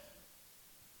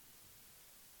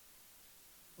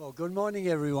Well, good morning,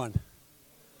 everyone.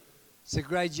 It's a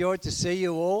great joy to see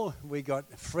you all. We got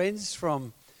friends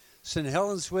from St.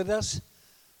 Helens with us,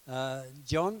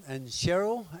 John and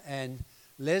Cheryl and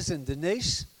Les and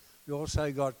Denise. We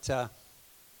also got,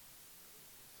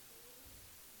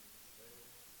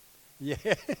 yeah,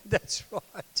 that's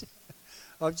right.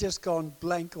 I've just gone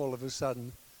blank all of a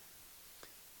sudden.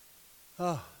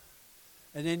 Oh,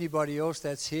 and anybody else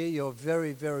that's here, you're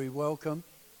very, very welcome.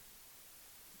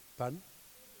 Pardon?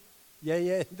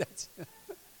 Yeah, that's.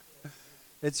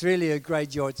 It's really a great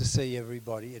joy to see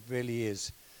everybody. It really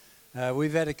is.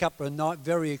 We've had a couple of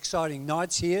very exciting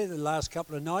nights here. The last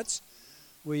couple of nights,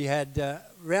 we had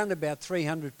around about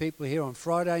 300 people here on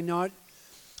Friday night,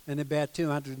 and about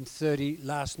 230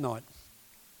 last night.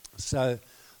 So,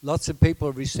 lots of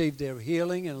people received their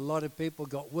healing, and a lot of people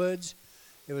got words.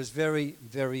 It was very,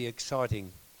 very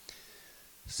exciting.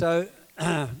 So.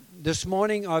 This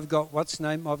morning I've got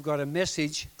I've got a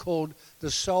message called The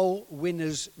Soul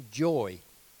Winner's Joy.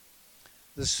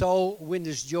 The Soul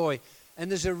Winner's Joy.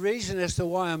 And there's a reason as to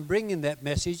why I'm bringing that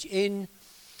message. In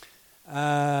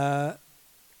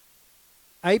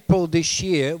April this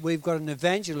year, we've got an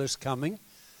evangelist coming,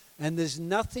 and there's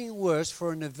nothing worse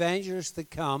for an evangelist to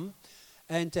come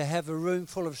and to have a room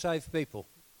full of saved people.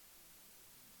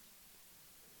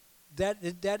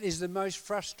 That is the most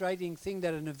frustrating thing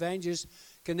that an evangelist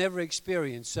can ever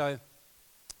experience. So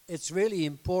it's really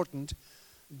important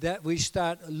that we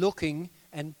start looking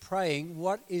and praying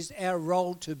what is our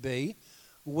role to be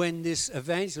when this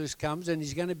evangelist comes, and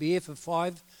he's going to be here for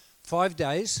five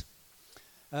days.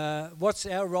 What's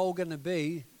our role going to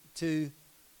be to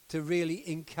really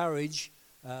encourage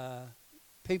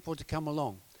people to come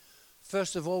along?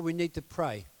 First of all, we need to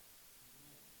pray.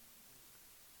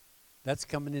 That's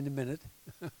coming in a minute.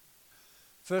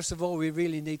 First of all, we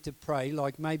really need to pray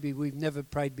like maybe we've never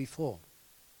prayed before.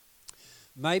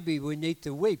 Maybe we need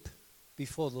to weep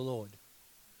before the Lord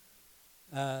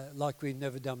like we've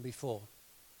never done before.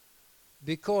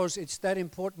 Because it's that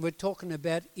important. We're talking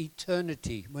about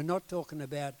eternity. We're not talking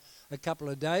about a couple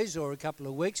of days or a couple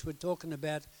of weeks. We're talking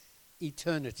about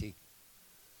eternity.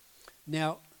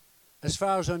 Now, as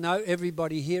far as I know,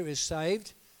 everybody here is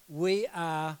saved. We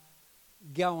are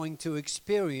going to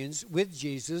experience with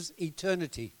Jesus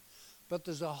eternity. But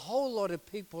there's a whole lot of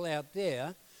people out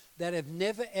there that have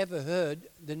never ever heard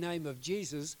the name of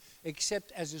Jesus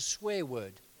except as a swear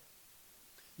word.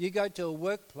 You go to a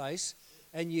workplace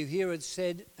and you hear it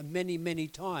said many, many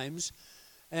times,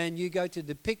 and you go to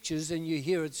the pictures and you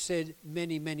hear it said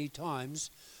many, many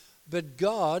times. But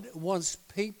God wants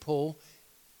people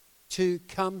to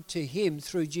come to Him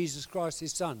through Jesus Christ,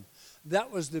 His Son. That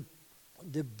was the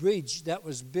bridge that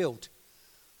was built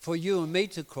for you and me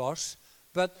to cross,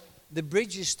 but the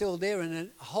bridge is still there, and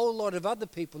a whole lot of other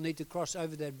people need to cross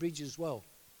over that bridge as well,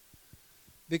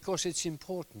 because it's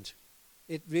important.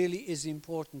 It really is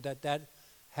important that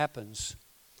happens.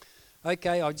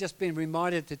 Okay, I've just been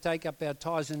reminded to take up our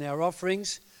tithes and our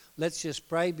offerings. Let's just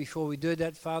pray before we do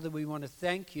that. Father, we want to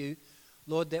thank you,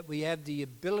 Lord, that we have the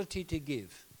ability to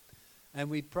give, and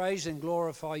we praise and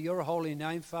glorify your holy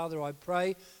name. Father, I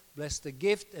pray, bless the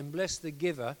gift and bless the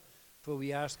giver, for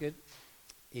we ask it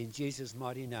in Jesus'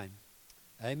 mighty name.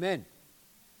 Amen.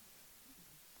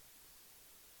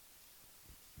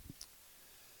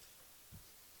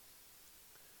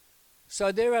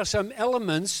 So there are some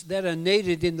elements that are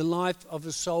needed in the life of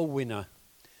a soul winner.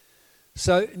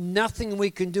 So nothing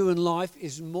we can do in life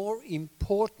is more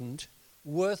important,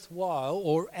 worthwhile,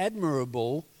 or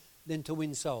admirable than to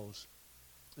win souls.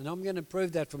 And I'm going to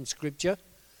prove that from Scripture.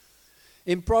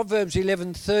 In Proverbs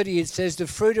 11:30 it says, "The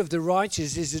fruit of the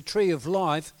righteous is a tree of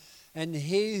life, and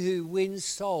he who wins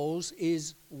souls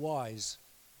is wise."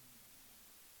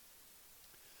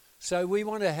 So we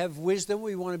want to have wisdom,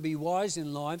 we want to be wise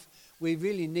in life. We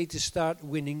really need to start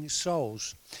winning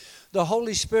souls. The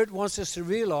Holy Spirit wants us to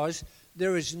realize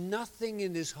there is nothing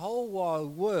in this whole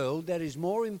wide world that is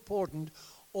more important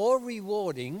or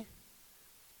rewarding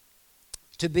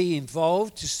to be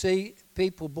involved, to see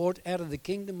people brought out of the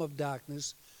kingdom of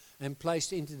darkness and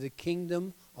placed into the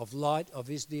kingdom of light of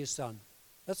His dear Son.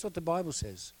 That's what the Bible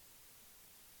says.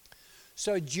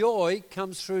 So joy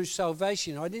comes through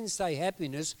salvation. I didn't say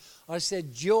happiness. I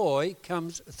said joy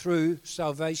comes through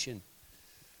salvation.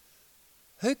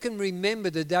 Who can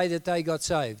remember the day that they got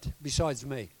saved besides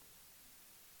me?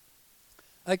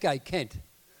 Okay, Kent,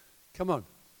 come on.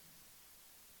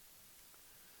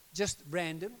 Just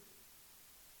random.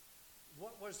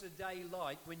 What was the day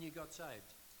like when you got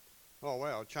saved? Oh,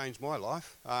 well, it changed my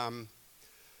life.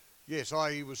 Yes,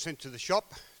 I was sent to the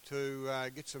shop to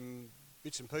get some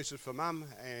bits and pieces for Mum,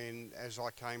 and as I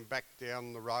came back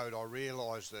down the road, I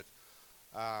realised that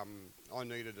I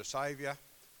needed a saviour,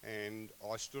 and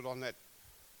I stood on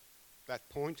that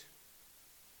point,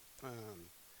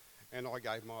 and I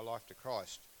gave my life to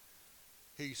Christ.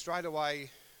 He straight away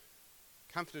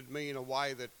comforted me in a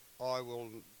way that I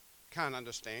can't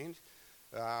understand.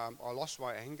 I lost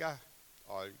my anger.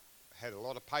 I had a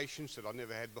lot of patience that I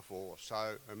never had before.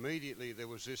 So immediately there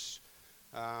was this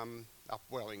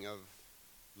upwelling of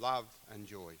love and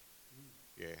joy.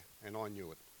 Yeah, and I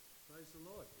knew it. Praise the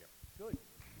Lord. Yep. Good.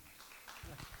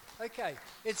 Okay,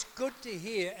 it's good to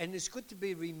hear, and it's good to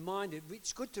be reminded.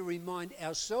 It's good to remind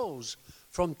ourselves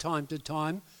from time to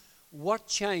time what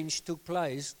change took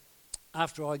place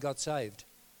after I got saved.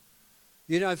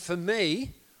 You know, for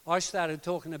me, I started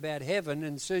talking about heaven,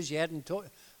 and Susie hadn't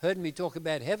heard me talk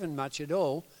about heaven much at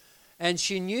all. And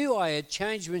she knew I had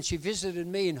changed when she visited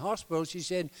me in hospital. She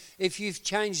said, if you've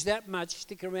changed that much,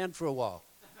 stick around for a while.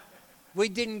 We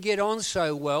didn't get on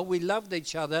so well. We loved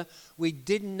each other. We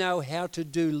didn't know how to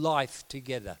do life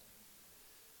together.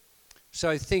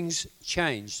 So things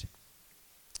changed.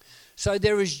 So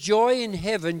there is joy in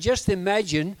heaven. Just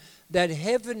imagine that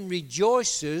heaven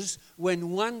rejoices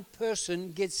when one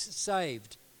person gets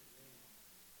saved.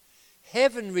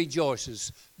 Heaven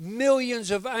rejoices.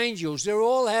 Millions of angels, they're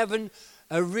all having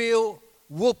a real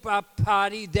whoop-up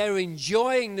party. They're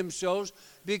enjoying themselves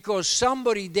because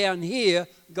somebody down here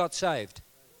got saved.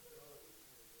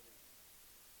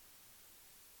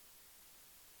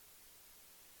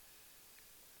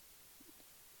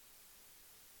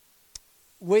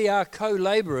 We are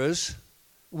co-laborers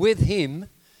with him.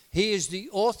 He is the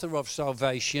author of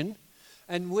salvation,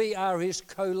 and we are his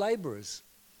co-laborers.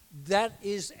 That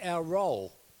is our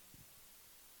role.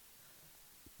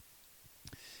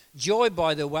 Joy,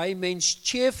 by the way, means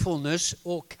cheerfulness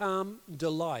or calm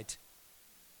delight.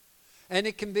 And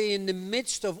it can be in the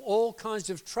midst of all kinds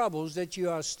of troubles that you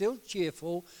are still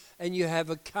cheerful and you have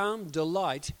a calm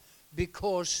delight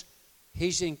because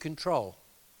he's in control.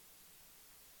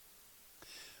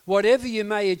 Whatever you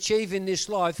may achieve in this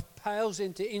life pales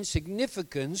into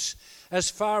insignificance as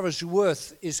far as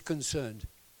worth is concerned.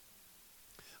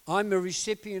 I'm a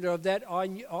recipient of that.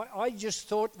 I just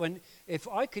thought if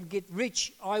I could get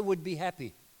rich, I would be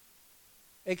happy.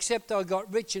 Except I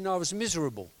got rich and I was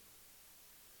miserable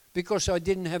because I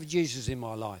didn't have Jesus in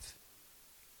my life.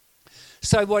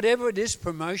 So whatever it is,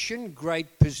 promotion,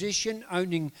 great position,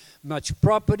 owning much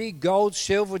property, gold,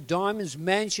 silver, diamonds,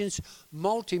 mansions,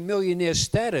 multi-millionaire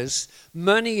status,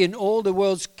 money in all the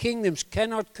world's kingdoms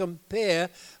cannot compare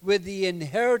with the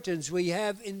inheritance we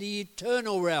have in the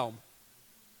eternal realm.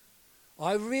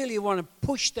 I really want to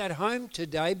push that home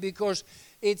today because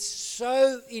it's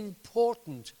so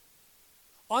important.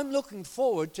 I'm looking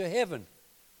forward to heaven.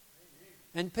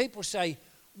 And people say,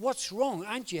 what's wrong?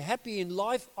 Aren't you happy in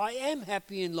life? I am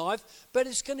happy in life, but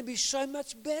it's going to be so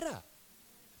much better.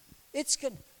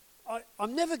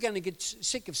 I'm never going to get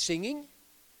sick of singing.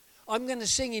 I'm going to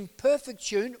sing in perfect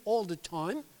tune all the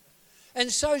time.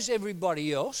 And so's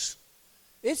everybody else.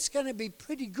 It's going to be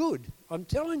pretty good, I'm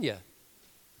telling you.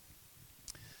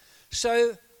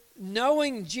 So,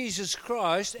 knowing Jesus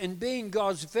Christ and being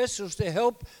God's vessels to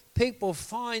help people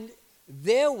find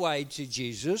their way to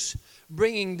Jesus,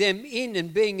 bringing them in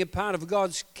and being a part of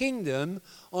God's kingdom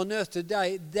on earth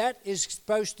today, that is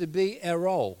supposed to be our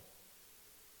role.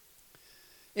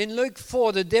 In Luke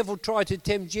 4, the devil tried to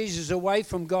tempt Jesus away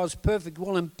from God's perfect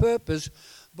will and purpose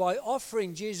by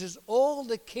offering Jesus all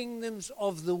the kingdoms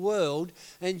of the world,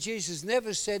 and Jesus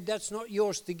never said, that's not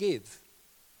yours to give.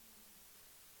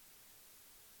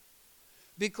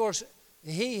 Because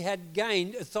he had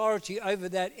gained authority over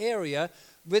that area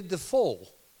with the fall.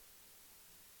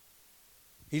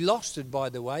 He lost it, by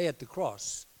the way, at the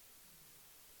cross.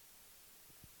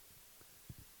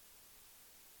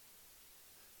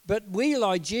 But we,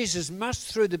 like Jesus,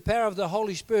 must, through the power of the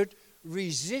Holy Spirit,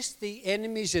 resist the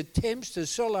enemy's attempts to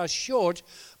sell us short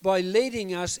by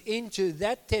leading us into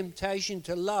that temptation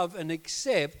to love and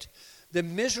accept the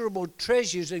miserable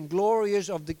treasures and glories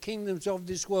of the kingdoms of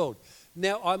this world.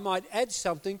 Now, I might add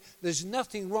something. There's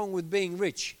nothing wrong with being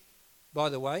rich, by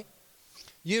the way.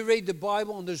 You read the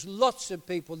Bible and there's lots of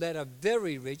people that are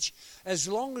very rich, as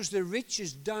long as the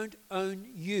riches don't own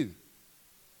you.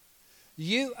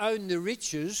 You own the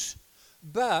riches,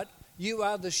 but you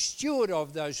are the steward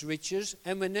of those riches.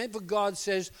 And whenever God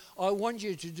says, I want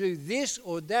you to do this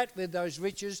or that with those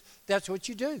riches, that's what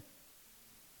you do.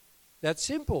 That's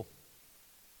simple.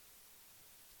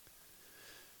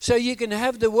 So you can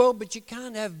have the world, but you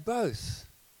can't have both.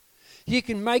 You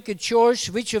can make a choice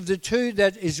which of the two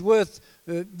that is worth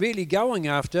really going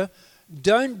after.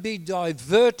 Don't be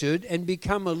diverted and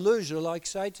become a loser like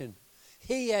Satan.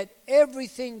 He had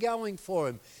everything going for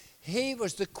him. He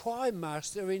was the choir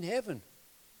master in heaven.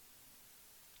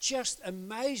 Just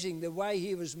amazing the way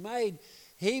he was made.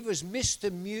 He was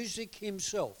Mr. Music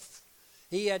himself.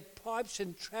 He had pipes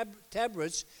and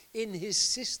tabrets in his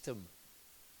system.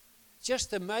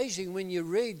 Just amazing when you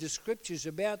read the scriptures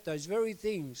about those very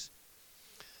things.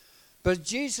 But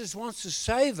Jesus wants to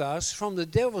save us from the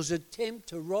devil's attempt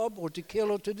to rob or to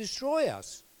kill or to destroy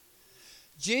us.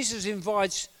 Jesus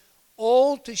invites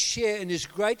all to share in his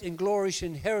great and glorious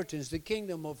inheritance, the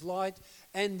kingdom of light,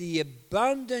 and the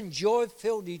abundant,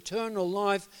 joy-filled, eternal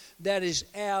life that is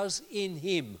ours in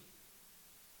him.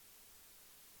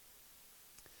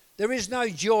 There is no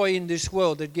joy in this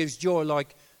world that gives joy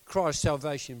like Christ's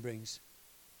salvation brings.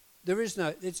 There is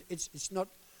no, it's not.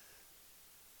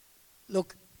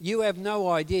 Look, you have no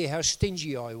idea how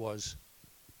stingy I was.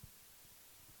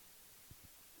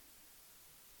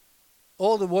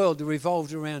 All the world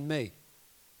revolved around me.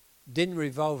 Didn't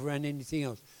revolve around anything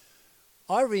else.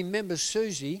 I remember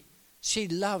Susie, she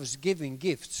loves giving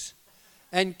gifts.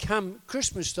 And come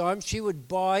Christmas time, she would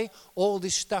buy all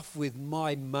this stuff with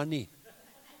my money.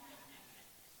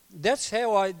 That's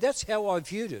how I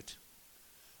viewed it.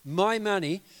 My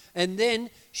money. And then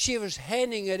she was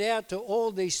handing it out to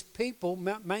all these people,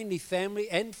 mainly family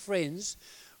and friends,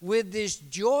 with this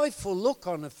joyful look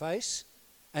on her face.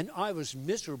 And I was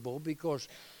miserable because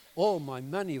all my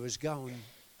money was going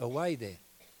away there.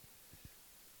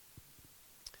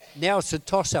 Now it's a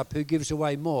toss-up who gives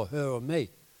away more, her or me.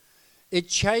 It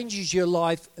changes your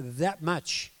life that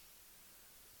much.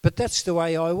 But that's the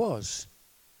way I was.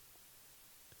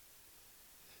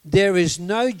 There is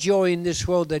no joy in this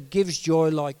world that gives joy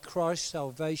like Christ's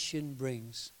salvation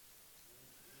brings.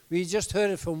 We just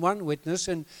heard it from one witness,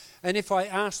 and if I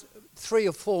ask 3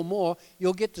 or 4 more,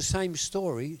 you'll get the same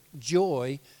story.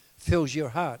 Joy fills your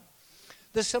heart.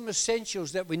 There's some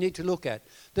essentials that we need to look at.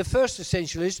 The first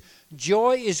essential is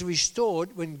joy is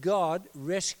restored when God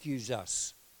rescues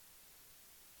us.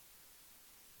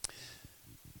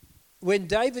 When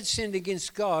David sinned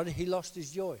against God, he lost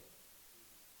his joy.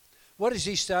 What does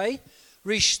he say?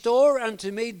 Restore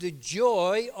unto me the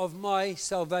joy of my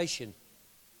salvation.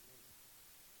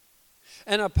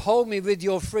 And uphold me with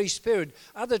your free spirit.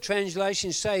 Other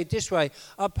translations say it this way: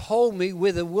 uphold me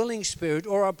with a willing spirit,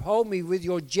 or uphold me with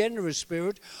your generous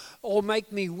spirit, or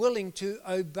make me willing to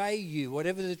obey you.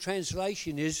 Whatever the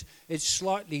translation is, it's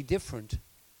slightly different.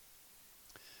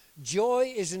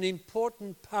 Joy is an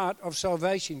important part of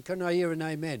salvation. Can I hear an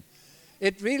amen?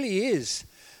 It really is.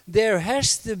 There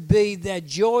has to be that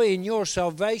joy in your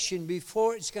salvation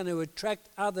before it's going to attract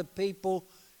other people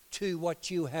to what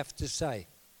you have to say.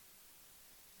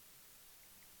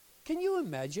 Can you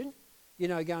imagine,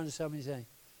 going to somebody saying,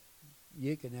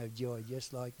 you can have joy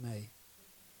just like me?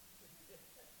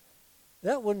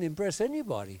 That wouldn't impress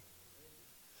anybody.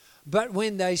 But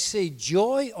when they see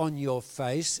joy on your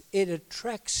face, it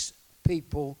attracts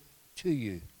people to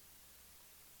you.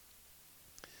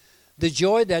 The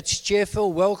joy, that's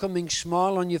cheerful, welcoming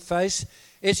smile on your face.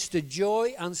 It's the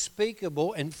joy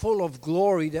unspeakable and full of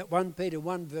glory that 1 Peter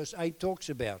 1 verse 8 talks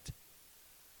about.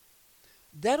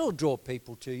 That'll draw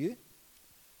people to you.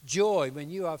 Joy, when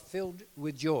you are filled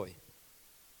with joy.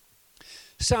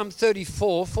 Psalm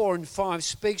 34, 4 and 5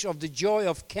 speaks of the joy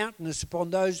of countenance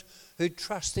upon those who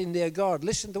trust in their God.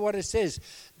 Listen to what it says.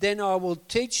 Then I will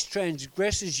teach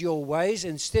transgressors your ways,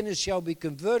 and sinners shall be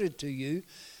converted to you.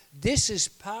 This is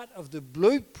part of the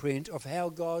blueprint of how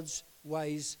God's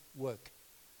ways work.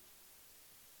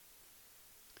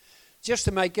 Just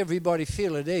to make everybody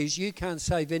feel at ease, you can't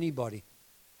save anybody.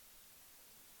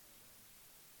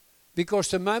 Because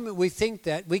the moment we think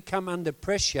that, we come under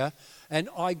pressure and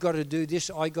I got to do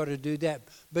this, I got to do that.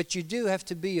 But you do have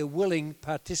to be a willing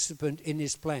participant in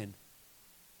his plan.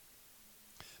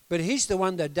 But he's the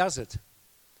one that does it.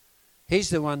 He's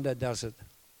the one that does it.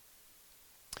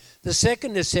 The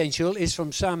second essential is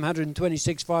from Psalm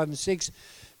 126, 5 and 6.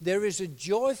 There is a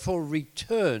joyful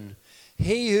return.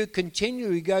 He who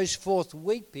continually goes forth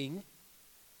weeping,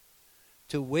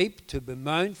 to weep, to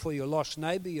bemoan for your lost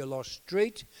neighbour, your lost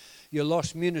street, your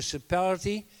lost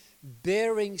municipality,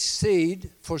 bearing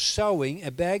seed for sowing,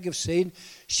 a bag of seed,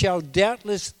 shall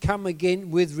doubtless come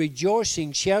again with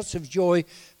rejoicing, shouts of joy,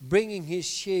 bringing his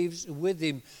sheaves with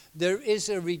him. There is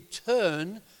a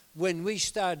return when we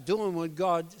start doing what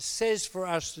God says for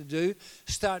us to do,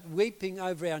 start weeping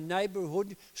over our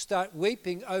neighborhood, start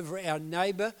weeping over our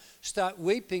neighbor, start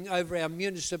weeping over our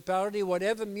municipality,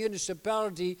 whatever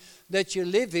municipality that you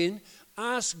live in,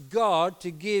 ask God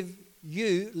to give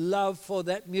you love for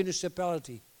that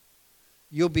municipality.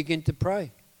 you'll begin to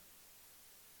pray.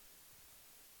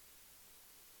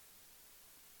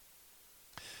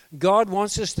 God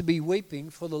wants us to be weeping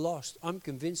for the lost. I'm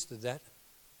convinced of that.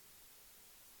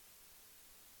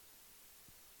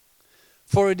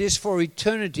 For it is for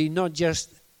eternity, not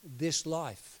just this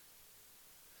life.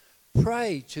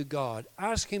 Pray to God.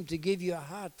 Ask Him to give you a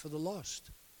heart for the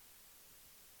lost.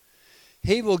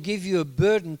 He will give you a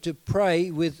burden to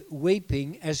pray with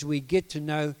weeping as we get to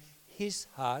know His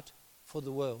heart for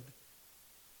the world.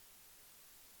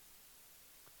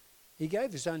 He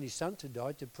gave His only Son to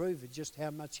die to prove just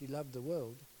how much He loved the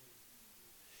world.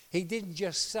 He didn't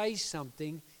just say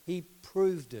something, He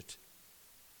proved it.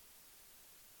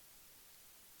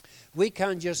 We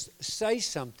can't just say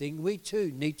something, we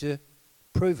too need to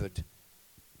prove it.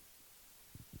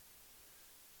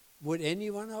 Would any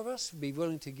one of us be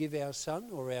willing to give our son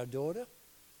or our daughter?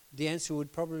 The answer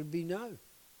would probably be no.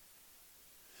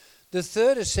 The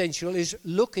third essential is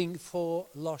looking for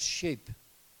lost sheep.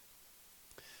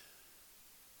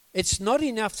 It's not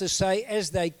enough to say,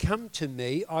 as they come to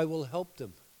me, I will help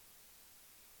them.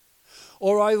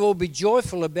 Or I will be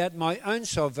joyful about my own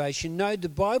salvation. No, the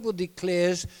Bible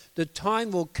declares the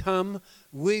time will come,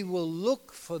 we will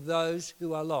look for those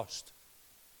who are lost.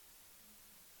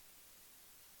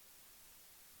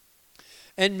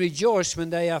 And rejoice when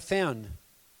they are found,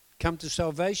 come to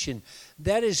salvation.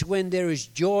 That is when there is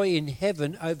joy in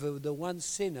heaven over the one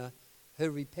sinner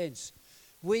who repents.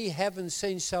 We haven't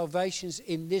seen salvations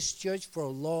in this church for a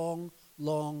long,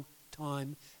 long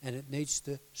time, and it needs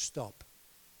to stop.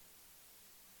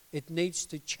 It needs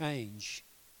to change.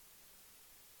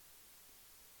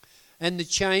 And the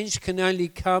change can only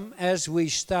come as we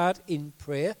start in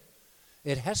prayer.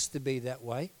 It has to be that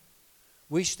way.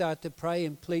 We start to pray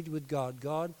and plead with God.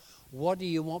 God, what do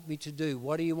you want me to do?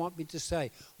 What do you want me to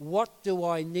say? What do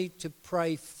I need to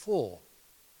pray for?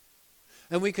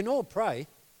 And we can all pray.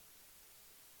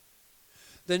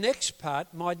 The next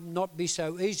part might not be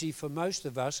so easy for most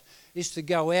of us, is to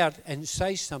go out and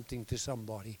say something to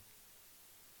somebody.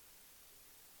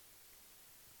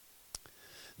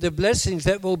 The blessings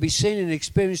that will be seen and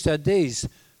experienced are these.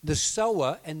 The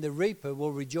sower and the reaper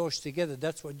will rejoice together.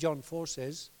 That's what John 4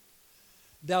 says.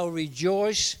 They'll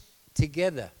rejoice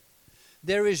together.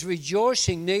 There is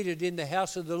rejoicing needed in the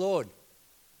house of the Lord.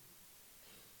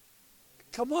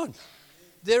 Come on.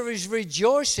 There is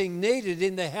rejoicing needed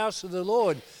in the house of the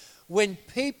Lord. When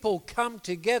people come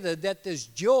together, that there's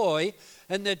joy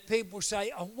and that people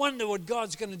say, I wonder what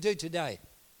God's going to do today.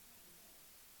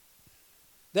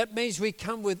 That means we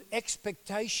come with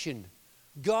expectation.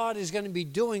 God is going to be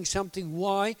doing something.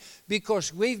 Why?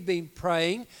 Because we've been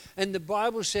praying, and the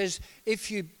Bible says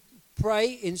if you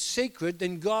pray in secret,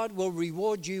 then God will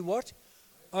reward you what?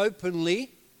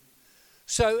 Openly.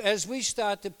 So as we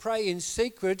start to pray in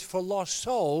secret for lost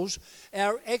souls,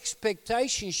 our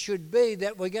expectation should be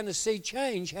that we're going to see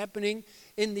change happening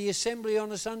in the assembly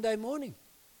on a Sunday morning.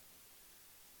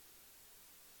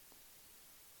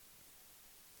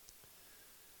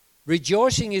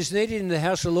 Rejoicing is needed in the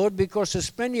house of the Lord because there's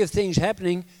plenty of things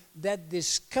happening that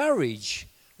discourage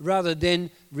rather than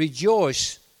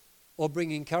rejoice or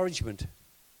bring encouragement.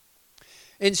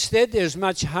 Instead, there's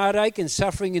much heartache and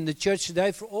suffering in the church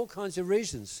today for all kinds of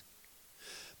reasons.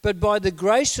 But by the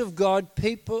grace of God,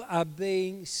 people are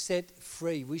being set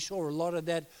free. We saw a lot of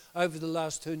that over the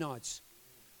last 2 nights.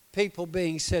 People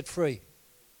being set free.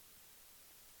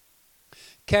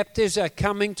 Captives are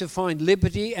coming to find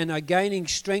liberty and are gaining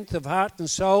strength of heart and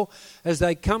soul as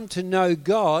they come to know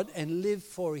God and live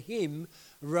for Him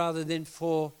rather than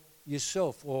for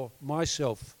yourself or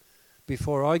myself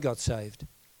before I got saved.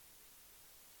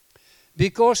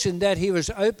 Because in that He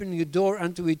was opening a door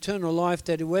unto eternal life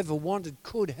that whoever wanted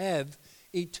could have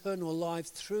eternal life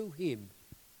through Him.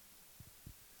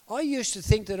 I used to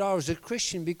think that I was a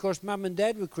Christian because Mum and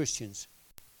Dad were Christians.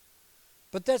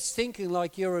 But that's thinking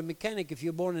like you're a mechanic if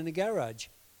you're born in a garage.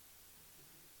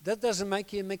 That doesn't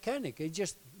make you a mechanic. It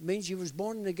just means you was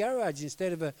born in a garage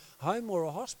instead of a home or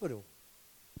a hospital.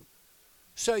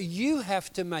 So you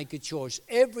have to make a choice.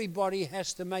 Everybody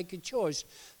has to make a choice.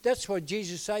 That's what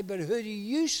Jesus said, but who do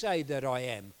you say that I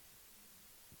am?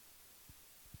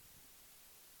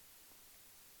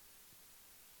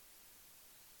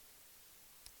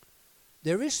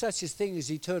 There is such a thing as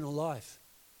eternal life.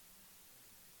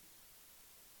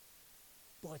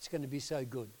 Boy, it's going to be so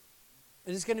good.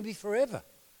 And it's going to be forever.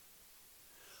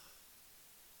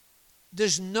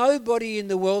 There's nobody in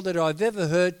the world that I've ever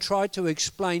heard try to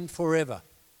explain forever.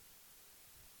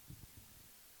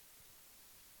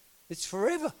 It's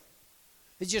forever.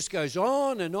 It just goes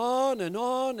on and on and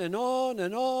on and on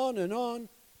and on and on.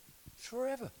 It's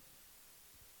forever.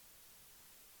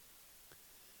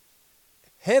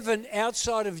 Heaven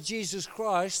outside of Jesus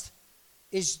Christ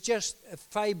is just a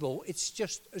fable. It's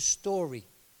just a story.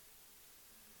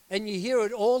 And you hear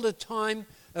it all the time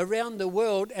around the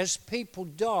world as people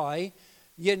die,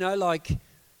 like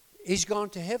he's gone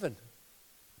to heaven.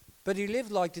 But he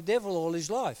lived like the devil all his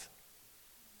life.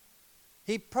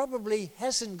 He probably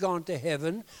hasn't gone to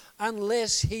heaven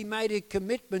unless he made a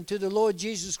commitment to the Lord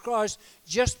Jesus Christ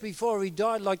just before he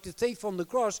died like the thief on the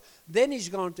cross. Then he's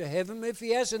gone to heaven. If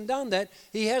he hasn't done that,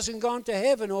 he hasn't gone to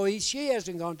heaven, or she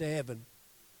hasn't gone to heaven.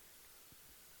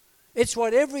 It's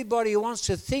what everybody wants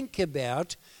to think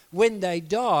about when they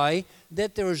die,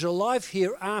 that there is a life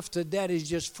hereafter that is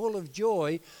just full of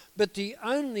joy. But the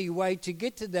only way to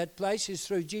get to that place is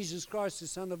through Jesus Christ, the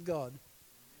Son of God.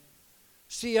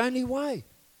 It's the only way.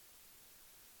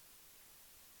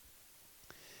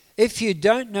 If you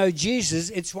don't know Jesus,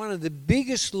 it's one of the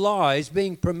biggest lies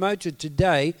being promoted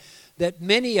today that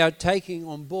many are taking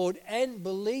on board and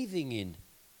believing in.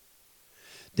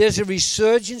 There's a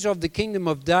resurgence of the kingdom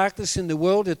of darkness in the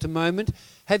world at the moment.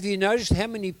 Have you noticed how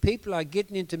many people are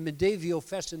getting into medieval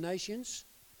fascinations?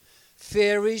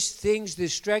 Fairies, things,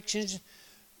 distractions,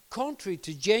 contrary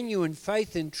to genuine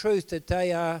faith and truth, that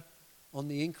they are on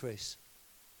the increase.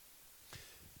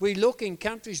 We look in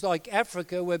countries like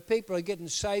Africa where people are getting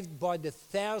saved by the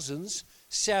thousands.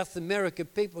 South America,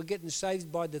 people are getting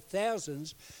saved by the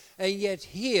thousands. And yet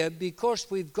here, because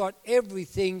we've got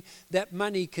everything that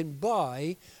money can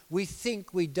buy, we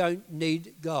think we don't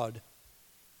need God.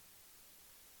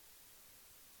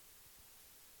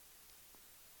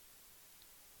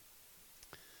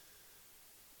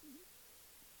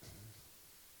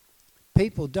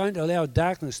 People, don't allow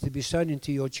darkness to be sown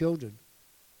into your children.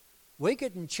 We're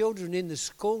getting children in the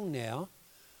school now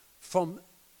from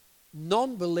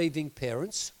non-believing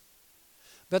parents,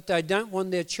 but they don't want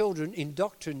their children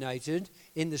indoctrinated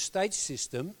in the state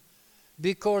system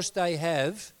because they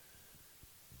have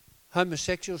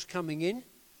homosexuals coming in,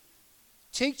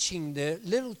 teaching their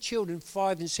little children,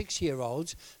 5 and 6 year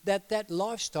olds, that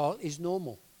lifestyle is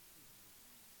normal.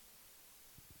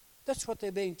 That's what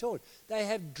they're being taught. They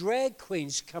have drag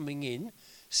queens coming in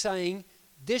saying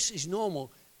this is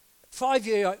normal.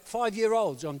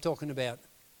 5-year-olds I'm talking about.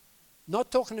 Not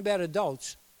talking about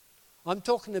adults. I'm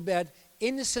talking about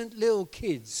innocent little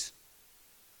kids.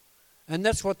 And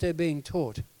that's what they're being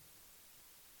taught.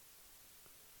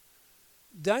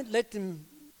 Don't let them,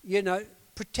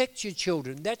 protect your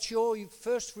children. That's your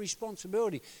first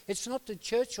responsibility. It's not the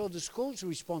church or the school's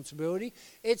responsibility.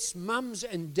 It's mums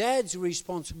and dads'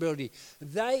 responsibility.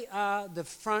 They are the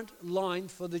front line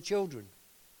for the children.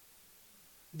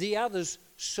 The others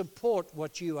support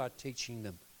what you are teaching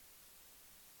them.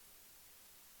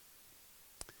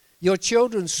 Your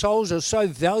children's souls are so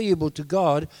valuable to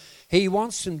God, He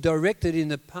wants them directed in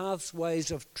the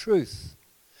pathways of truth.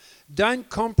 Don't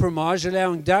compromise,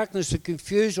 allowing darkness to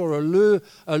confuse or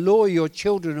allure your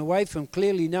children away from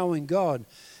clearly knowing God.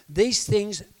 These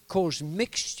things cause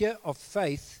mixture of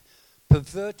faith,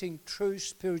 perverting true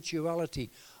spirituality.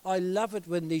 I love it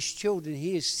when these children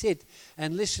here sit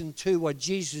and listen to what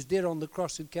Jesus did on the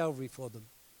cross at Calvary for them.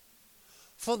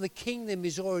 For the kingdom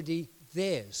is already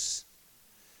theirs.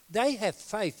 They have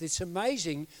faith. It's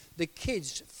amazing the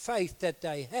kids' faith that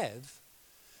they have.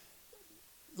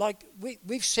 Like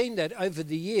we've seen that over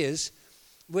the years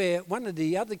where one of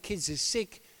the other kids is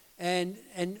sick and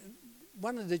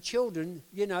one of the children,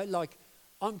 like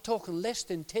I'm talking less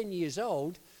than 10 years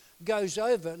old, goes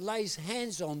over, lays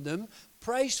hands on them,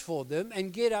 prays for them,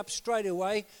 and get up straight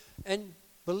away and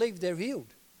believe they're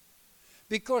healed.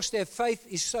 Because their faith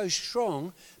is so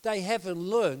strong, they haven't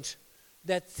learnt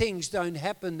that things don't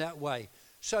happen that way.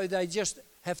 So they just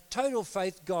have total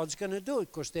faith God's going to do it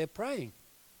because they're praying.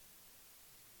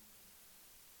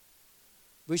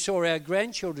 We saw our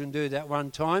grandchildren do that one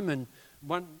time, and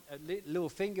one little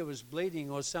finger was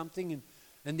bleeding or something,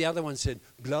 and the other one said,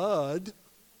 blood,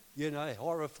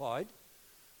 horrified.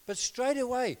 But straight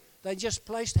away, they just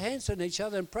placed hands on each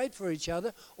other and prayed for each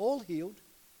other, all healed.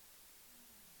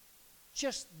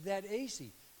 Just that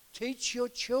easy. Teach your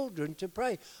children to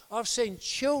pray. I've seen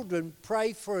children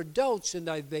pray for adults and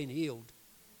they've been healed.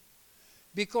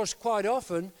 Because quite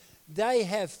often, they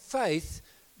have faith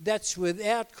that's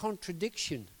without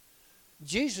contradiction.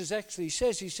 Jesus actually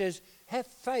says, he says, have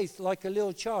faith like a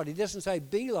little child. He doesn't say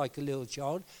be like a little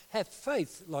child. Have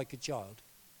faith like a child.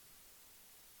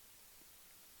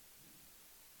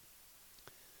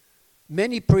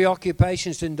 Many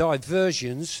preoccupations and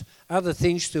diversions, other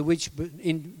things to which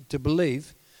to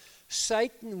believe,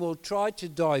 Satan will try to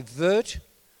divert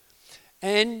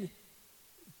and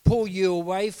pull you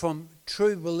away from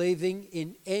true believing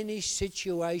in any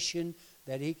situation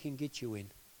that he can get you in.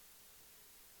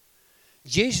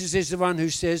 Jesus is the one who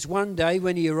says one day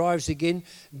when he arrives again,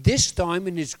 this time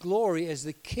in his glory as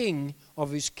the king of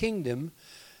his kingdom,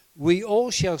 we all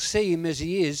shall see him as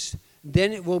he is.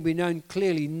 Then it will be known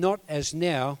clearly, not as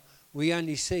now. We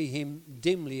only see him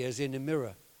dimly as in a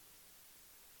mirror.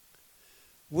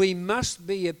 We must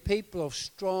be a people of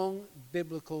strong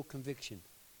biblical conviction.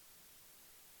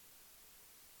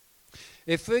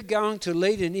 If we're going to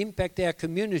lead and impact our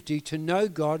community to know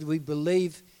God, we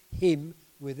believe him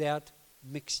without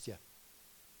mixture.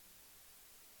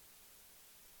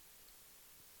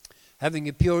 Having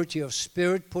a purity of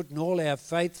spirit, putting all our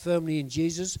faith firmly in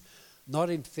Jesus, not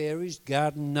in fairies,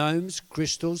 garden gnomes,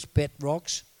 crystals, pet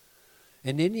rocks,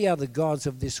 and any other gods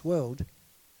of this world.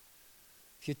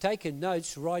 If you're taking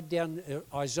notes, write down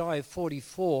Isaiah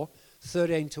 44,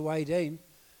 13 to 18.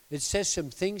 It says some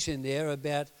things in there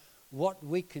about what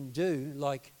we can do.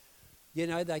 Like,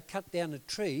 they cut down a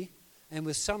tree, and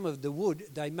with some of the wood,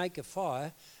 they make a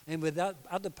fire, and with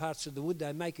other parts of the wood,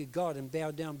 they make a god and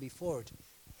bow down before it.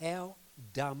 How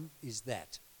dumb is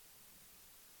that?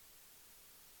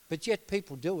 But yet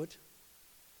people do it.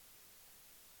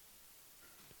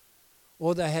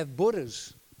 Or they have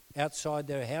Buddhas outside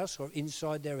their house or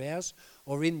inside their house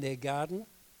or in their garden.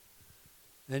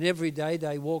 And every day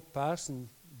they walk past and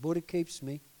Buddha keeps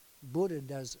me. Buddha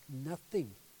does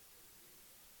nothing.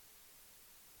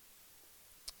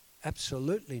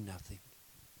 Absolutely nothing.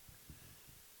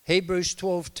 Hebrews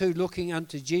 12:2, looking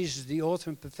unto Jesus, the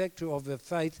author and perfecter of our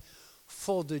faith,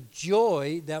 for the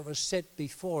joy that was set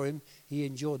before him, he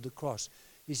endured the cross.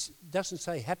 It doesn't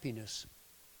say happiness.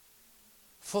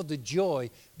 For the joy,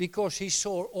 because he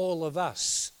saw all of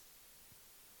us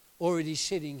already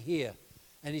sitting here.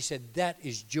 And he said, that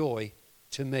is joy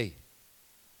to me.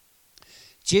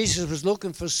 Jesus was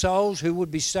looking for souls who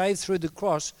would be saved through the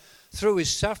cross, through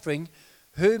his suffering,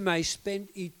 who may spend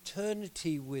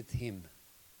eternity with him.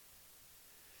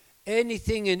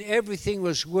 Anything and everything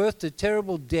was worth the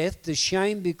terrible death, the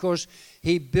shame, because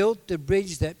he built the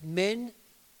bridge that men,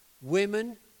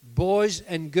 women, boys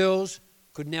and girls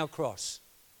could now cross.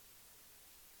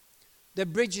 The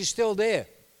bridge is still there.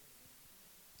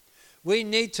 We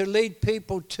need to lead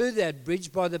people to that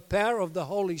bridge by the power of the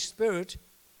Holy Spirit.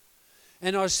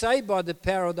 And I say by the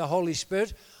power of the Holy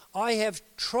Spirit, I have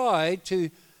tried to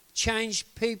change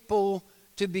people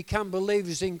to become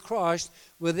believers in Christ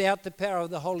without the power of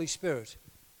the Holy Spirit.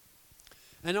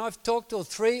 And I've talked till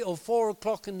 3 or 4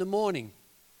 o'clock in the morning.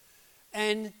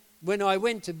 And when I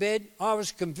went to bed, I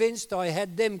was convinced I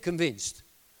had them convinced.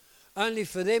 Only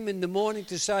for them in the morning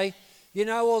to say,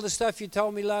 all the stuff you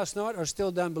told me last night, I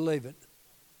still don't believe it.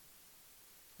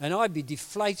 And I'd be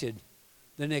deflated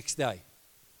the next day.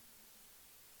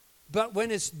 But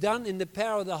when it's done in the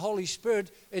power of the Holy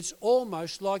Spirit, it's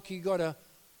almost like you got to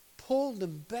pull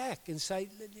them back and say,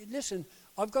 listen,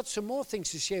 I've got some more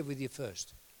things to share with you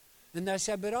first. And they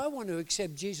say, but I want to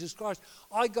accept Jesus Christ.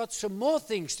 I got some more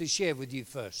things to share with you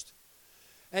first.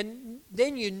 And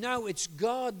then it's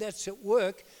God that's at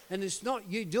work, and it's not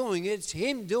you doing it, it's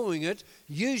him doing it,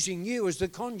 using you as the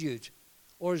conduit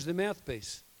or as the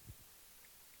mouthpiece.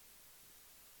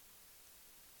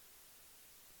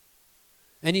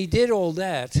 And he did all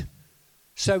that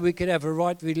so we could have a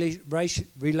right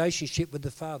relationship with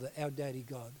the Father, our Daddy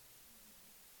God.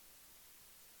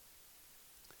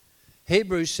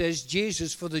 Hebrews says,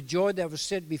 Jesus, for the joy that was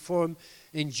set before him,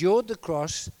 endured the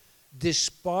cross,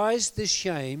 despised the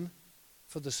shame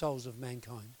for the souls of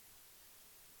mankind.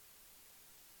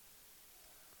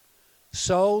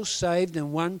 Souls saved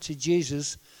and won to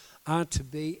Jesus are to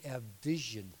be our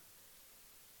vision.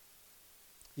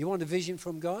 You want a vision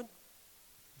from God?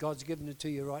 God's given it to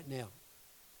you right now.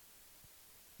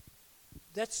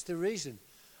 That's the reason.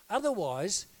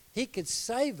 Otherwise, he could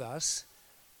save us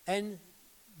and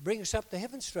bring us up to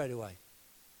heaven straight away.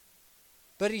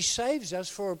 But he saves us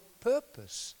for a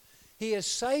purpose. He has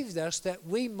saved us that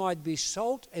we might be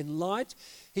salt and light.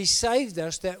 He saved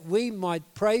us that we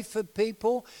might pray for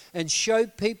people and show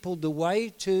people the way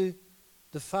to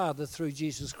the Father through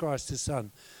Jesus Christ, the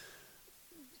Son.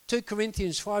 2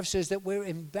 Corinthians 5 says that we're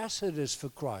ambassadors for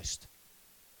Christ.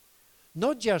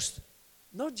 Not just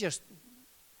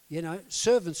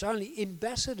servants only,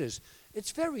 ambassadors.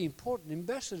 It's very important.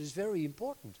 Ambassador is very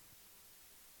important.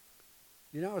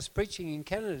 I was preaching in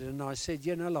Canada and I said,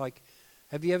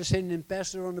 have you ever seen an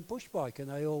ambassador on a push bike? And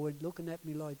they all went looking at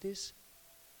me like this.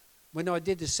 When I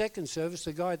did the second service,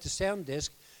 the guy at the sound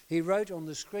desk, he wrote on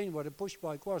the screen what a push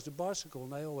bike was, a bicycle,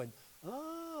 and they all went,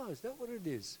 is that what it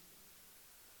is?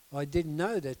 I didn't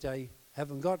know that they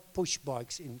haven't got push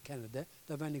bikes in Canada.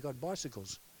 They've only got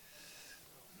bicycles.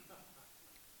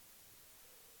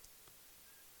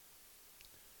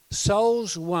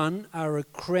 Souls won are a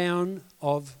crown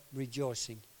of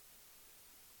rejoicing.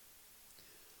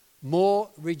 More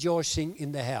rejoicing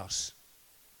in the house.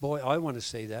 Boy, I want to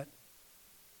see that.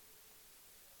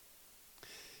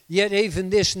 Yet even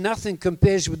this, nothing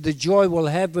compares with the joy we'll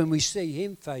have when we see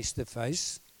him face to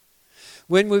face,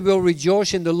 when we will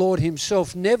rejoice in the Lord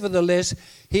himself. Nevertheless,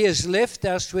 he has left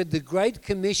us with the great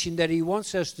commission that he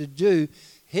wants us to do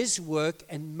his work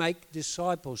and make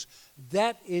disciples.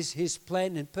 That is his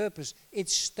plan and purpose.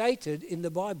 It's stated in the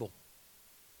Bible.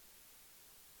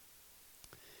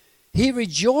 He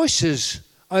rejoices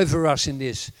over us in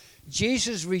this.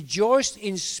 Jesus rejoiced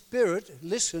in spirit,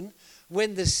 listen,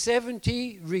 when the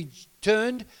 70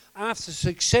 returned after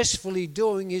successfully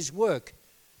doing his work.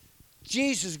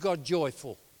 Jesus got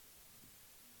joyful.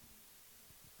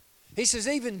 He says,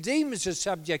 even demons are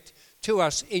subject to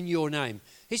us in your name.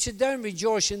 He said, don't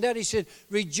rejoice in that. He said,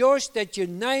 rejoice that your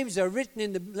names are written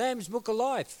in the Lamb's Book of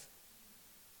Life.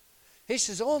 He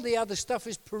says, all the other stuff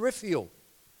is peripheral.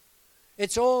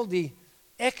 It's all the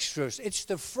extras. It's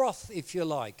the froth, if you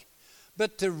like.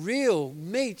 But the real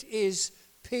meat is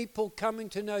people coming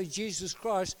to know Jesus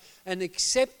Christ and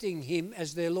accepting him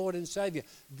as their Lord and Savior.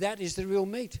 That is the real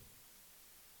meat.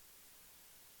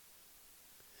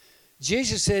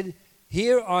 Jesus said,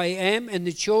 here I am and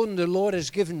the children the Lord has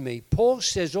given me. Paul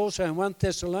says also in 1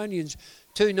 Thessalonians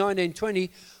 2:19-20,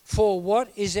 for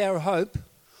what is our hope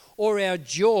or our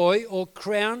joy or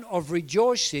crown of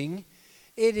rejoicing?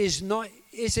 Is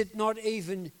it not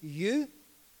even you,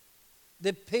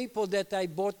 the people that they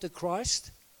brought to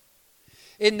Christ,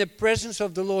 in the presence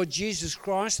of the Lord Jesus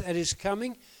Christ at his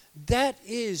coming? That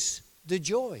is the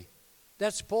joy.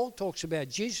 That's Paul talks about,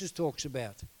 Jesus talks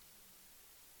about.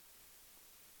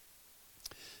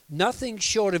 Nothing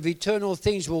short of eternal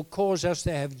things will cause us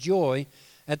to have joy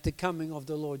at the coming of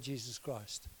the Lord Jesus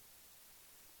Christ.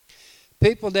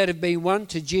 People that have been won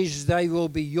to Jesus, they will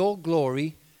be your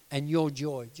glory and your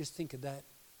joy. Just think of that.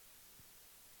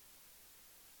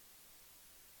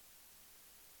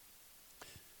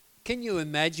 Can you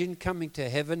imagine coming to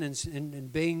heaven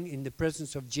and being in the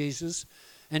presence of Jesus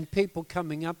and people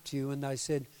coming up to you and they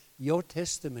said, your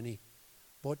testimony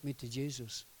brought me to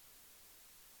Jesus?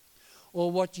 Or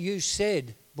what you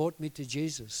said brought me to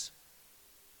Jesus.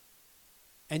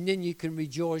 And then you can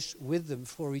rejoice with them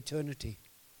for eternity.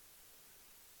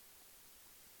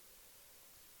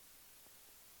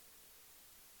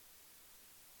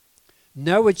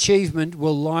 No achievement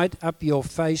will light up your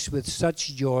face with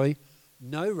such joy.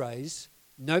 No raise,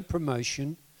 no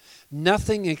promotion,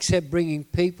 nothing except bringing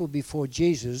people before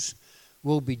Jesus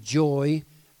will be joy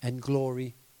and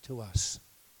glory to us.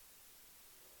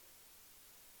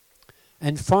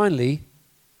 And finally,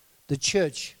 the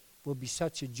church will be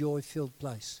such a joy-filled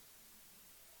place.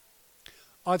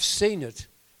 I've seen it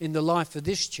in the life of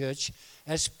this church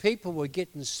as people were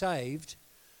getting saved,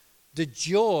 the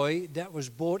joy that was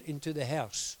brought into the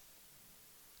house.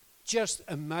 Just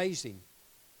amazing.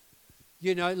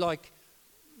 You know, like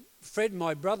Fred,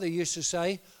 my brother, used to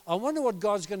say, I wonder what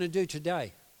God's going to do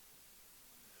today.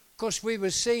 Because we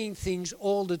were seeing things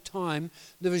all the time.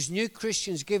 There was new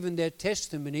Christians giving their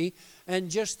testimony, and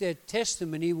just their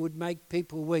testimony would make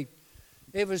people weep.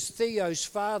 It was Theo's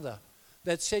father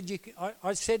that said,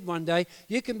 I said one day,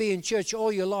 you can be in church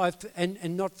all your life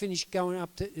and not finish going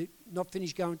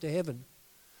to heaven.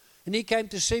 And he came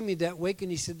to see me that week and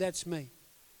he said, that's me.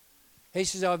 He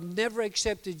says, I've never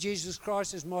accepted Jesus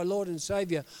Christ as my Lord and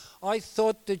Savior. I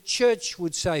thought the church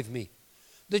would save me.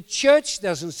 The church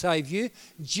doesn't save you.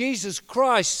 Jesus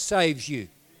Christ saves you.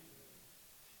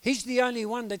 He's the only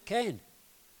one that can.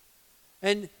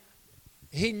 And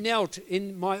he knelt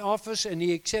in my office and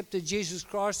he accepted Jesus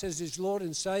Christ as his Lord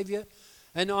and Savior.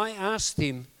 And I asked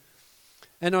him,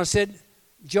 and I said,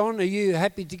 John, are you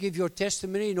happy to give your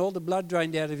testimony? And all the blood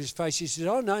drained out of his face. He said,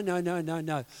 oh, no.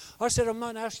 I said, I'm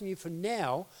not asking you for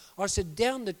now. I said,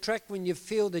 down the track when you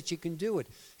feel that you can do it.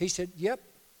 He said, yep.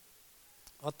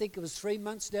 I think it was 3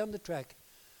 months down the track.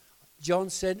 John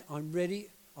said, I'm ready.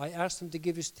 I asked him to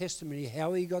give his testimony,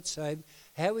 how he got saved,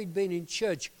 how he'd been in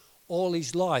church all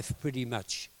his life pretty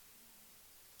much.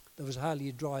 There was hardly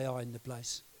a dry eye in the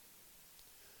place.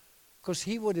 Because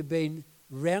he would have been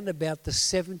round about the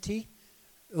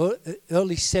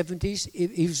early 70s.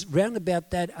 He was round about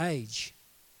that age.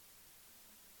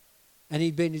 And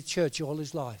he'd been in church all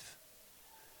his life.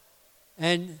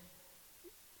 And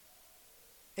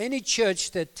any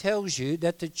church that tells you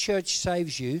that the church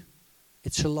saves you,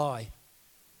 it's a lie.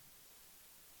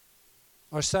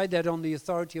 I say that on the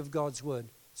authority of God's word.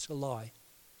 It's a lie.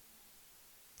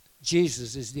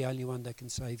 Jesus is the only one that can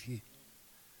save you.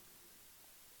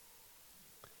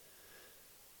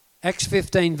 Acts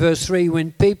 15 verse 3,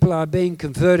 when people are being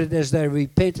converted as they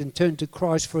repent and turn to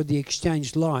Christ for the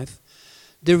exchanged life,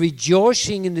 the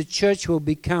rejoicing in the church will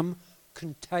become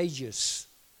contagious.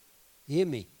 Hear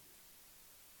me.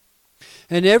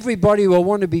 And everybody will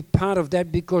want to be part of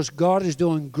that because God is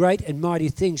doing great and mighty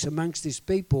things amongst His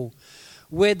people.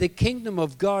 Where the kingdom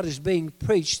of God is being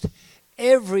preached,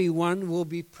 everyone will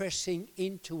be pressing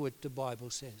into it, the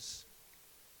Bible says.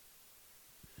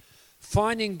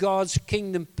 Finding God's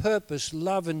kingdom purpose,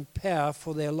 love and power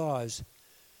for their lives.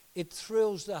 It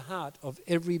thrills the heart of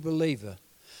every believer.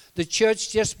 The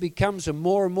church just becomes a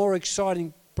more and more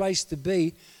exciting place to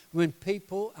be when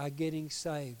people are getting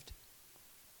saved.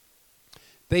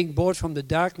 Being brought from the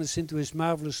darkness into His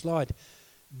marvelous light.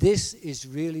 This is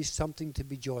really something to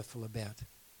be joyful about.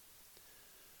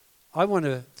 I want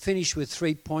to finish with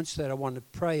 3 points that I want to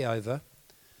pray over.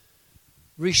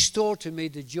 Restore to me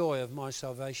the joy of my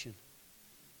salvation.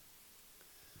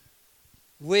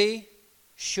 We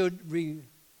should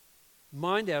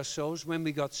remind ourselves when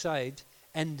we got saved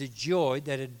and the joy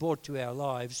that it brought to our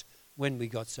lives when we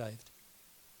got saved.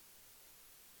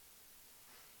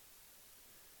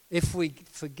 If we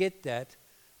forget that,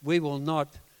 we will not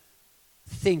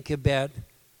think about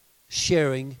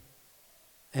sharing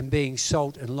and being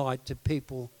salt and light to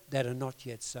people that are not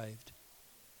yet saved.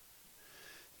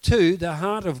 2, the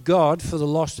heart of God for the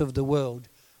lost of the world.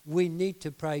 We need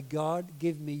to pray, God,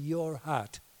 give me your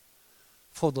heart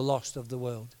for the lost of the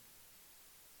world.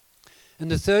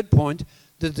 And the 3rd point,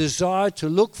 the desire to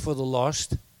look for the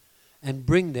lost and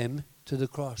bring them to the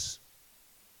cross.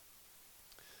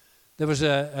 There was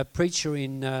a preacher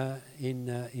in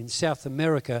South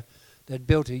America that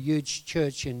built a huge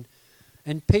church, and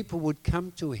people would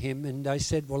come to him and they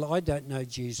said, well, I don't know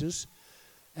Jesus.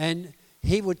 And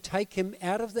he would take him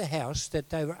out of the house that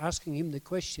they were asking him the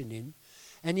question in,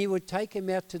 and he would take him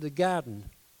out to the garden.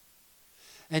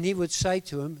 And he would say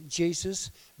to him,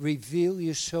 Jesus, reveal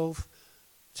yourself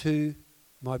to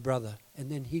my brother.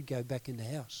 And then he'd go back in the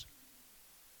house.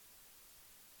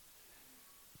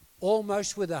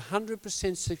 Almost with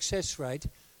 100% success rate,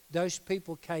 those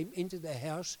people came into the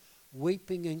house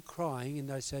weeping and crying, and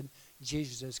they said,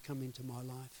 Jesus has come into my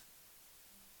life.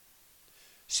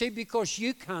 See, because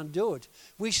you can't do it,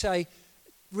 we say,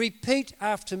 repeat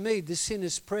after me the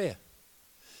sinner's prayer.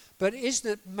 But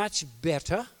isn't it much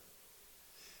better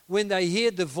when they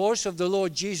hear the voice of the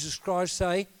Lord Jesus Christ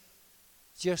say,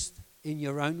 just in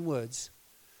your own words?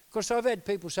 Because I've had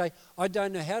people say, I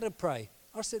don't know how to pray.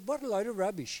 I said, what a load of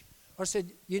rubbish. I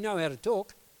said, you know how to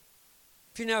talk.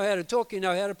 If you know how to talk, you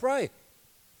know how to pray.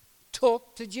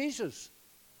 Talk to Jesus.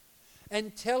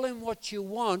 And tell him what you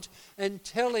want, and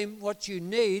tell him what you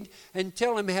need, and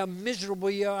tell him how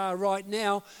miserable you are right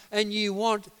now, and you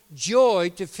want joy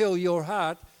to fill your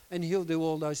heart, and he'll do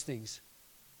all those things.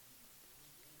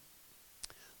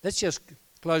 Let's just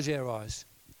close our eyes.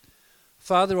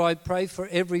 Father, I pray for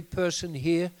every person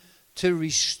here to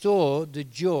restore the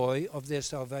joy of their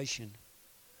salvation.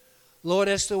 Lord,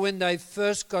 as to when they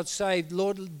first got saved,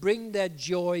 Lord, bring that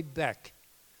joy back.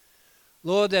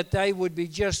 Lord, that they would be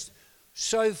just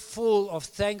so full of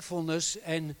thankfulness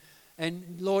and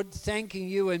Lord, thanking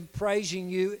you and praising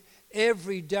you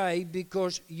every day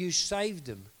because you saved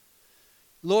them.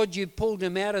 Lord, you pulled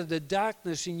them out of the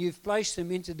darkness and you've placed them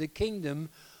into the kingdom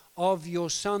of your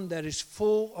Son that is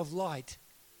full of light.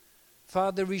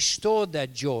 Father, restore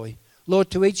that joy,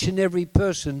 Lord, to each and every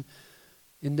person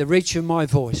in the reach of my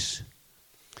voice.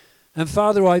 And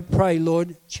Father, I pray,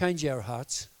 Lord, change our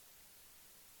hearts.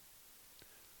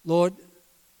 Lord,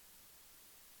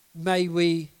 may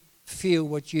we feel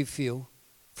what you feel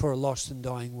for a lost and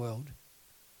dying world.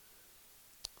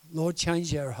 Lord,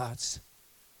 change our hearts.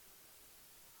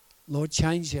 Lord,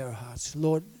 change our hearts.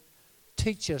 Lord,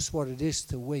 teach us what it is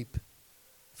to weep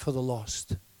for the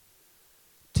lost.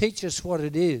 Teach us what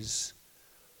it is,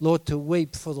 Lord, to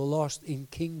weep for the lost in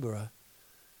Kingborough,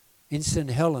 in St.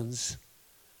 Helens,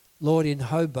 Lord, in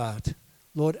Hobart,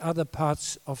 Lord, other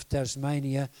parts of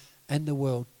Tasmania and the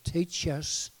world. Teach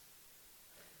us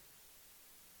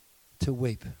to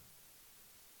weep,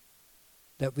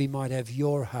 that we might have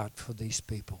your heart for these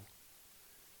people,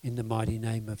 in the mighty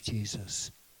name of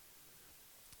Jesus.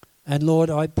 And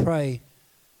Lord, I pray,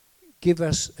 give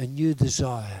us a new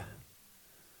desire,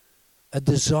 a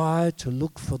desire to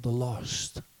look for the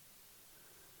lost,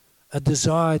 a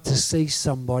desire to see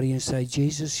somebody and say,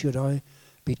 Jesus, should I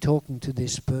be talking to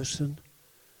this person?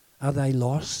 Are they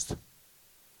lost?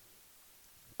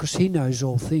 Because he knows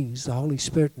all things. The Holy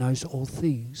Spirit knows all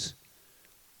things.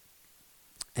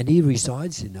 And he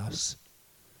resides in us.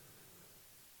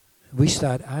 We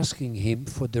start asking him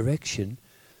for direction.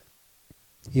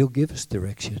 He'll give us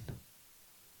direction.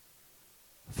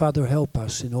 Father, help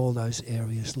us in all those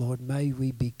areas, Lord. May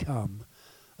we become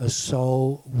a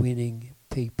soul-winning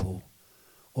people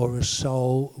or a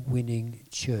soul-winning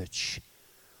church.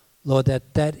 Lord,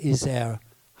 that is our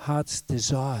heart's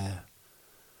desire.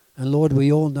 And Lord,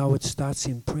 we all know it starts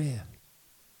in prayer.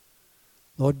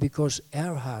 Lord, because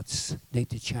our hearts need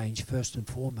to change first and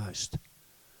foremost.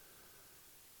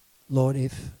 Lord,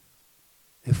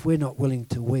 if we're not willing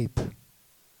to weep,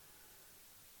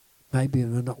 maybe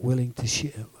we're not willing to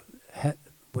share,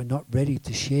 we're not ready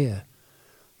to share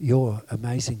your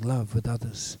amazing love with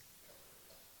others.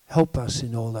 Help us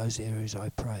in all those areas, I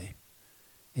pray,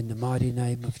 in the mighty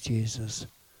name of Jesus.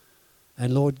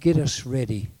 And Lord, get us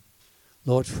ready,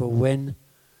 Lord, for when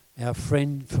our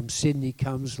friend from Sydney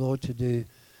comes, Lord, to do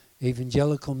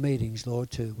evangelical meetings,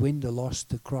 Lord, to win the lost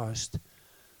to Christ,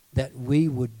 that we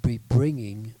would be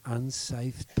bringing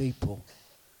unsaved people,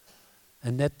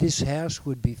 and that this house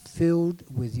would be filled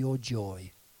with your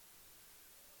joy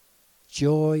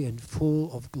and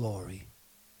full of glory.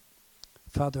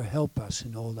 Father, help us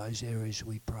in all those areas,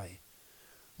 we pray.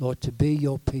 Lord, to be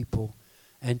your people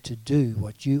and to do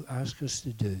what you ask us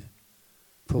to do,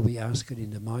 for we ask it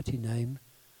in the mighty name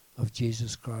of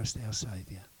Jesus Christ, our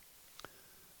Saviour.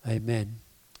 Amen.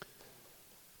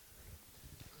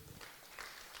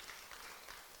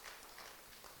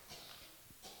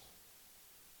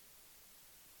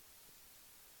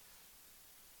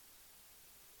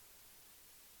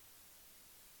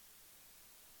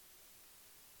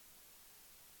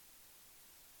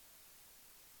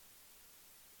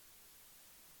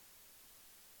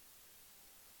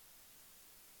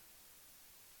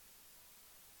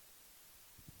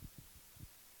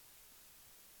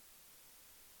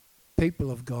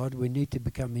 People of God, we need to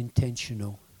become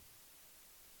intentional.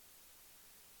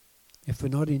 If we're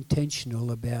not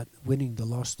intentional about winning the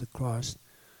lost to Christ,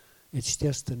 it's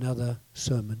just another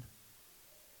sermon.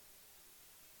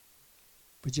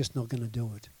 We're just not going to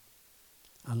do it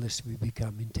unless we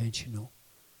become intentional.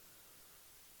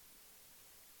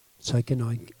 So can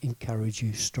I encourage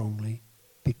you strongly,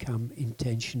 become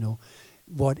intentional.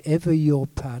 Whatever your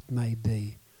part may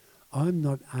be, I'm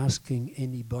not asking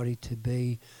anybody to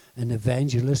be an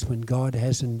evangelist when God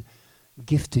hasn't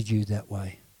gifted you that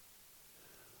way.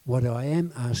 What I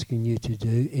am asking you to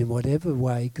do, in whatever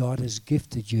way God has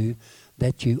gifted you,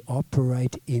 that you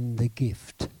operate in the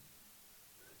gift.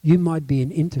 You might be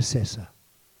an intercessor.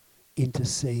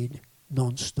 Intercede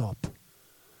non-stop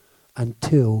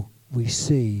until we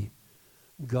see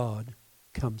God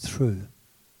come through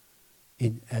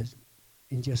in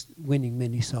just winning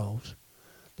many souls.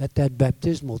 That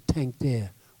baptismal tank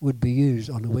there would be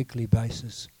used on a weekly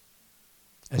basis,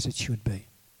 as it should be.